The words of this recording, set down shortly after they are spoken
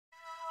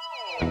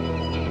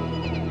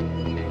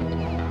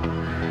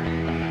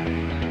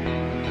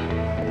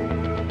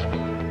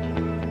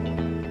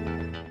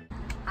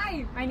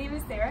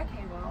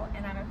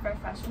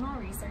professional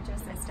research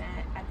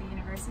assistant at the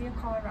University of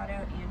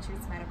Colorado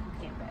Anschutz Medical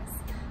Campus.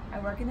 I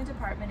work in the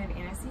Department of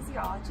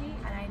Anesthesiology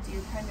and I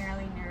do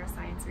primarily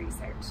neuroscience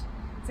research.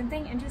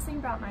 Something interesting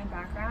about my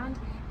background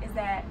is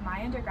that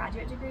my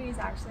undergraduate degree is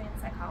actually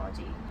in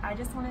psychology. I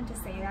just wanted to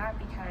say that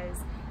because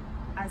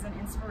as an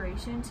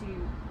inspiration to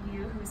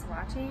you who's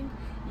watching,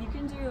 you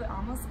can do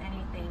almost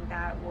anything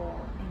that will,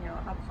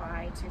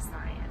 apply to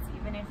science,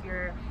 even if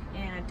you're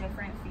in a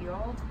different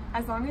field.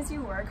 As long as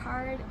you work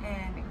hard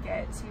and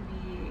get to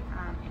be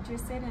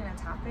interested in a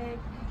topic,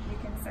 you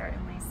can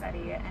certainly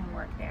study it and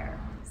work there.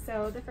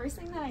 So the first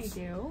thing that I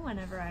do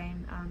whenever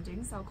I'm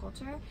doing cell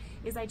culture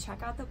is I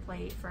check out the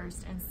plate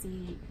first and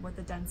see what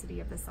the density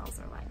of the cells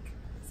are like.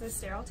 So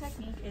sterile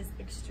technique is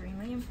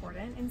extremely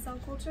important in cell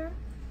culture.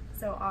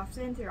 So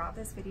often throughout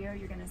this video,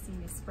 you're gonna see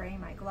me spray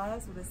my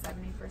gloves with a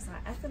 70%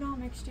 ethanol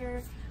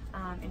mixture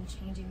and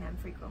changing them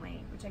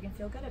frequently, which I can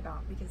feel good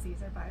about because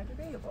these are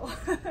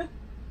biodegradable.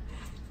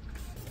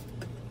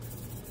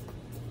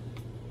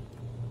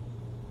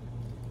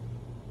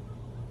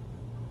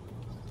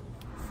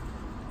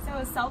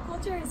 So cell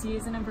culture is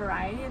used in a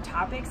variety of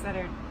topics that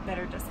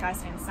are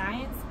discussed in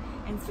science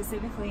and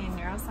specifically in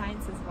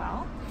neuroscience as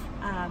well.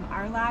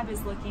 Our lab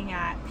is looking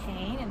at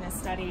pain and the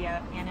study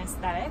of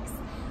anesthetics,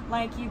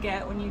 like you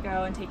get when you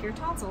go and take your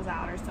tonsils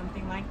out or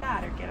something like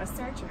that, or get a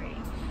surgery.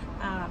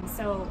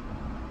 So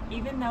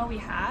even though we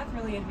have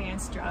really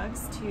advanced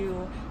drugs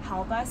to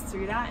help us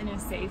through that in a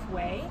safe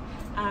way,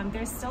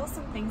 there's still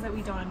some things that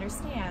we don't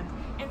understand.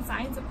 And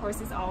science, of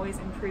course, is always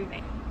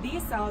improving.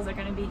 These cells are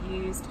going to be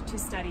used to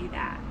study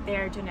that.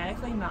 They're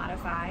genetically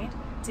modified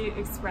to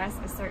express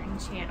a certain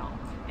channel.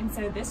 And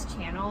so this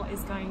channel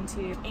is going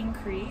to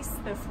increase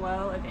the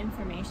flow of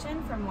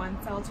information from one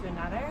cell to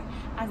another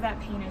as that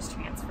pain is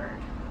transferred.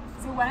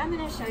 So what I'm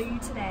going to show you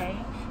today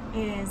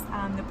is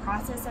the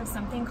process of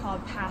something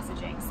called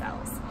passaging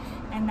cells.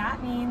 And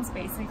that means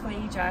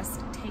basically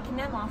just taking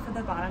them off of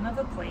the bottom of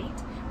a plate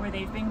where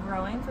they've been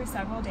growing for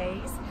several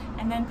days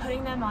and then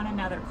putting them on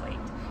another plate.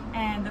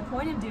 And the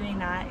point of doing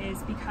that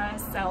is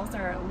because cells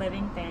are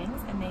living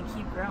things and they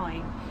keep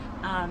growing.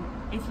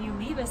 If you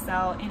leave a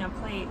cell in a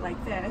plate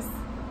like this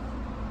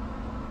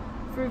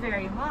for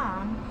very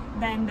long,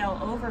 then they'll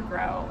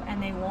overgrow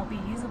and they won't be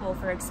usable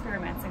for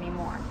experiments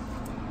anymore.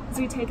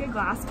 So we take a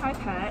glass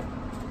pipette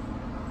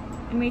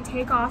and we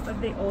take off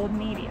of the old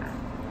media.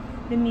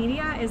 The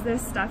media is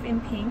this stuff in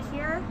pink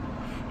here,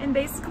 and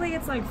basically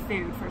it's like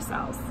food for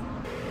cells.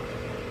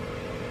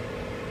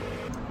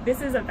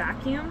 This is a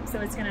vacuum, so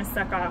it's going to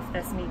suck off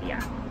this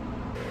media.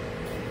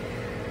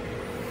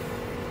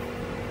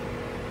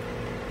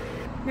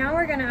 Now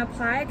we're going to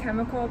apply a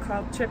chemical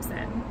called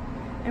trypsin.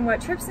 And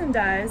what trypsin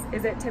does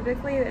is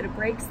it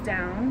breaks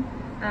down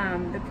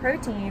the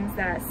proteins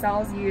that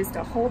cells use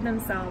to hold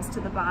themselves to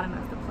the bottom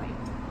of the plate.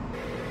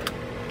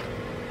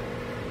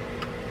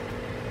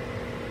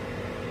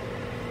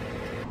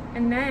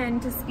 And then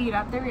to speed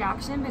up the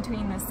reaction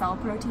between the cell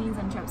proteins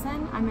and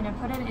trypsin, I'm going to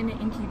put it in an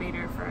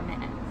incubator for a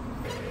minute.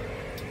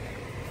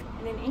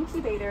 And an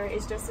incubator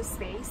is just a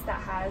space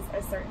that has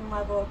a certain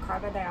level of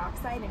carbon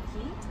dioxide and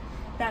heat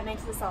that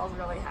makes the cells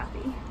really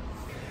happy.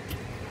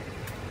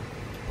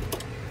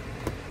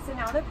 So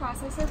now the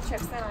process of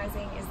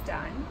trypsinizing is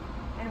done,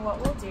 and what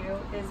we'll do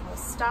is we'll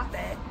stop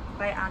it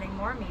by adding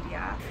more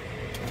media.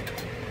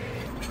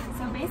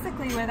 So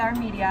basically with our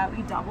media,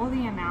 we double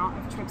the amount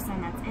of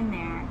trypsin that's in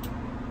there,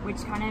 which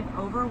kind of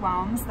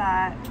overwhelms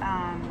that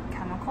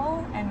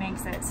chemical and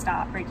makes it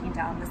stop breaking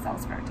down the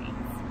cell's proteins.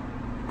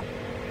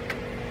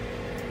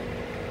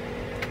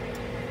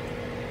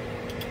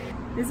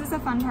 This is a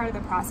fun part of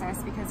the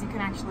process because you can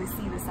actually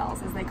see the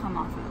cells as they come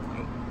off of the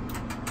plate.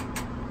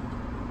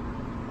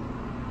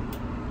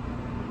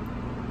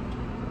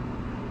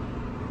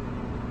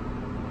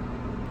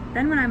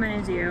 Then what I'm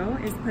going to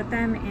do is put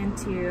them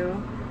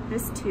into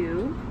this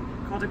tube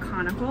called a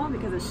conical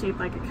because it's shaped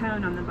like a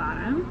cone on the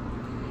bottom.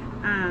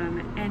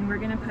 And we're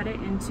going to put it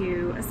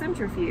into a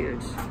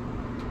centrifuge.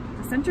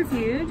 The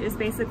centrifuge is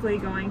basically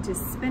going to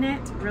spin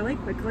it really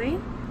quickly,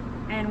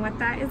 and what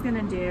that is going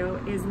to do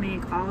is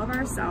make all of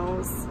our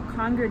cells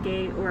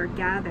congregate or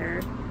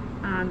gather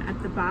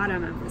at the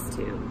bottom of this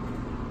tube.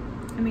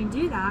 And we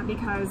do that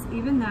because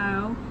even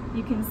though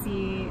you can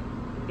see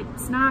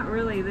it's not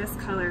really this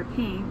color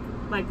pink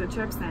like the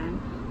trypsin,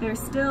 there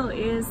still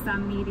is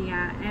some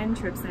media and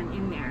trypsin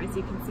in there. As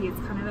you can see, it's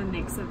kind of a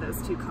mix of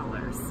those two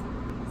colors.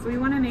 So we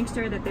want to make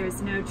sure that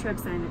there's no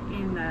trypsin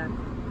in the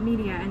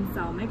media and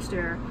cell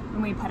mixture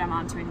when we put them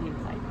onto a new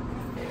plate.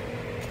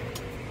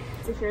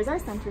 So here's our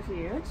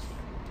centrifuge.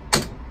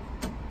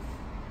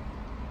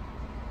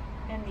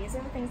 And these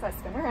are the things that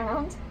spin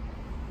around.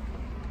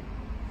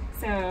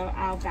 So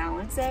I'll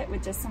balance it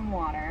with just some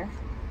water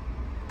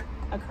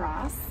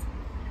across,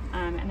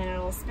 and then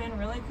it'll spin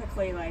really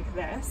quickly like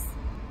this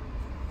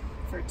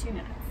for 2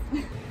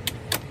 minutes.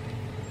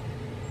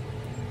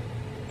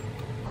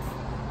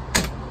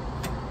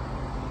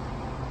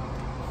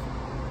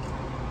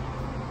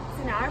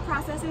 So now our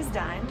process is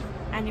done,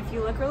 and if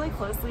you look really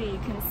closely, you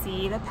can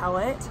see the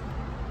pellet,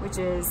 which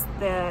is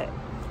the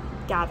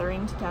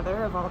gathering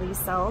together of all these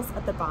cells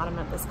at the bottom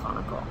of this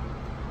conical.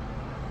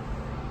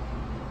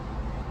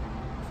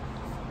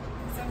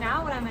 So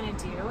now what I'm going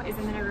to do is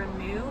I'm going to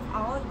remove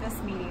all of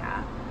this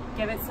media,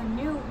 give it some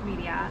new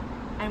media,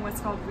 and what's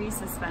called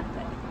resuspend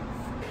it.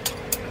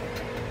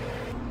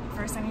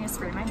 First I'm going to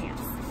spray my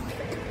hands.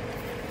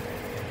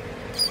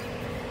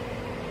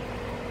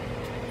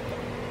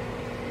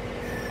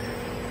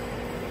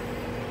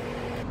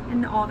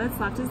 And all that's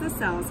left is the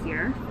cells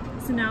here.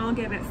 So now I'll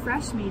give it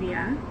fresh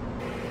media.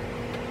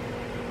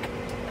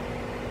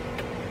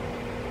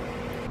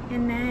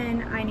 And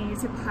then I need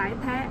to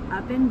pipette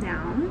up and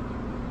down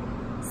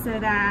so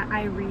that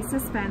I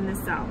resuspend the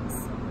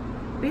cells.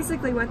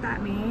 Basically what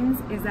that means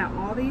is that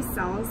all these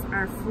cells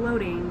are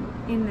floating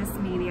in this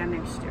media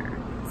mixture.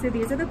 So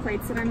these are the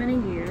plates that I'm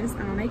going to use,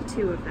 and I'll make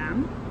 2 of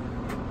them.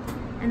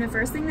 And the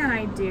first thing that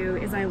I do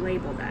is I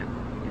label them.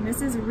 And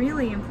this is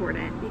really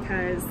important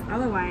because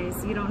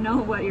otherwise you don't know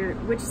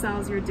which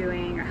cells you're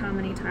doing or how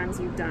many times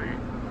you've done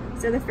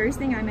it. So the first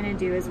thing I'm going to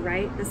do is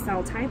write the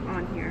cell type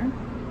on here.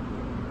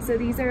 So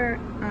these are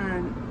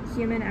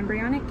human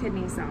embryonic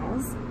kidney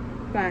cells,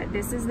 but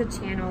this is the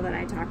channel that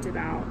I talked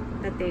about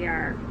that they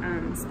are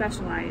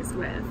specialized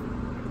with.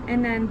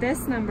 And then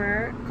this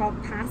number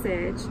called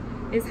passage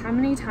is how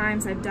many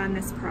times I've done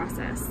this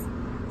process.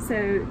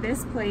 So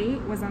this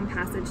plate was on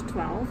passage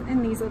 12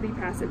 and these will be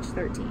passage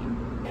 13.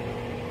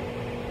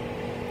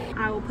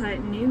 I will put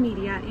new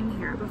media in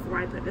here before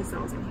I put the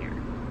cells in here.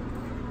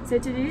 So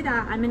to do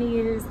that, I'm going to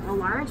use a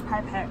large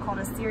pipette called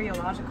a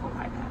seriological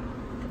pipette.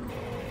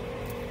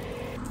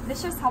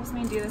 This just helps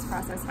me do this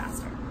process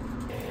faster.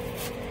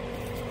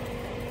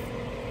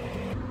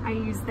 I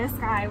use this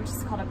guy, which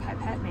is called a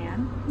pipette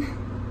man.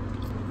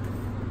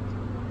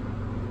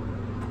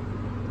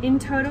 In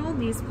total,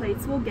 these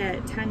plates will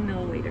get 10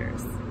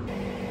 milliliters.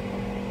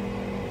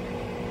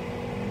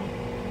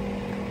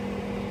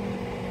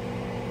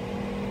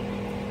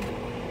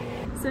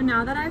 So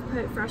now that I've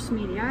put fresh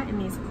media in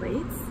these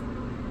plates,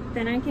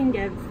 then I can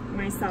give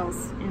my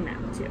cells in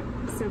them too.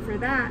 So for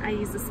that, I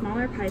use a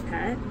smaller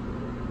pipette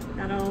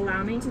that'll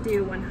allow me to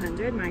do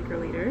 100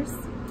 microliters.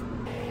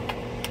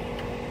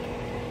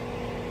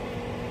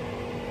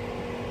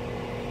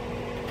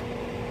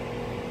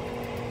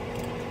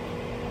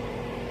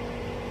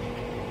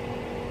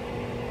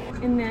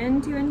 And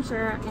then to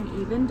ensure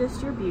an even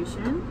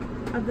distribution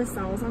of the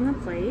cells on the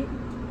plate,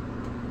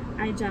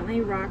 I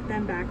gently rock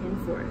them back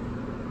and forth.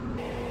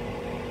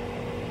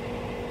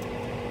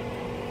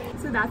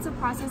 So that's the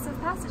process of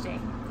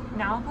passaging.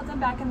 Now I'll put them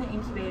back in the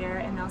incubator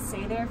and they'll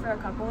stay there for a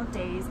couple of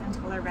days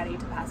until they're ready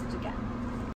to passage again.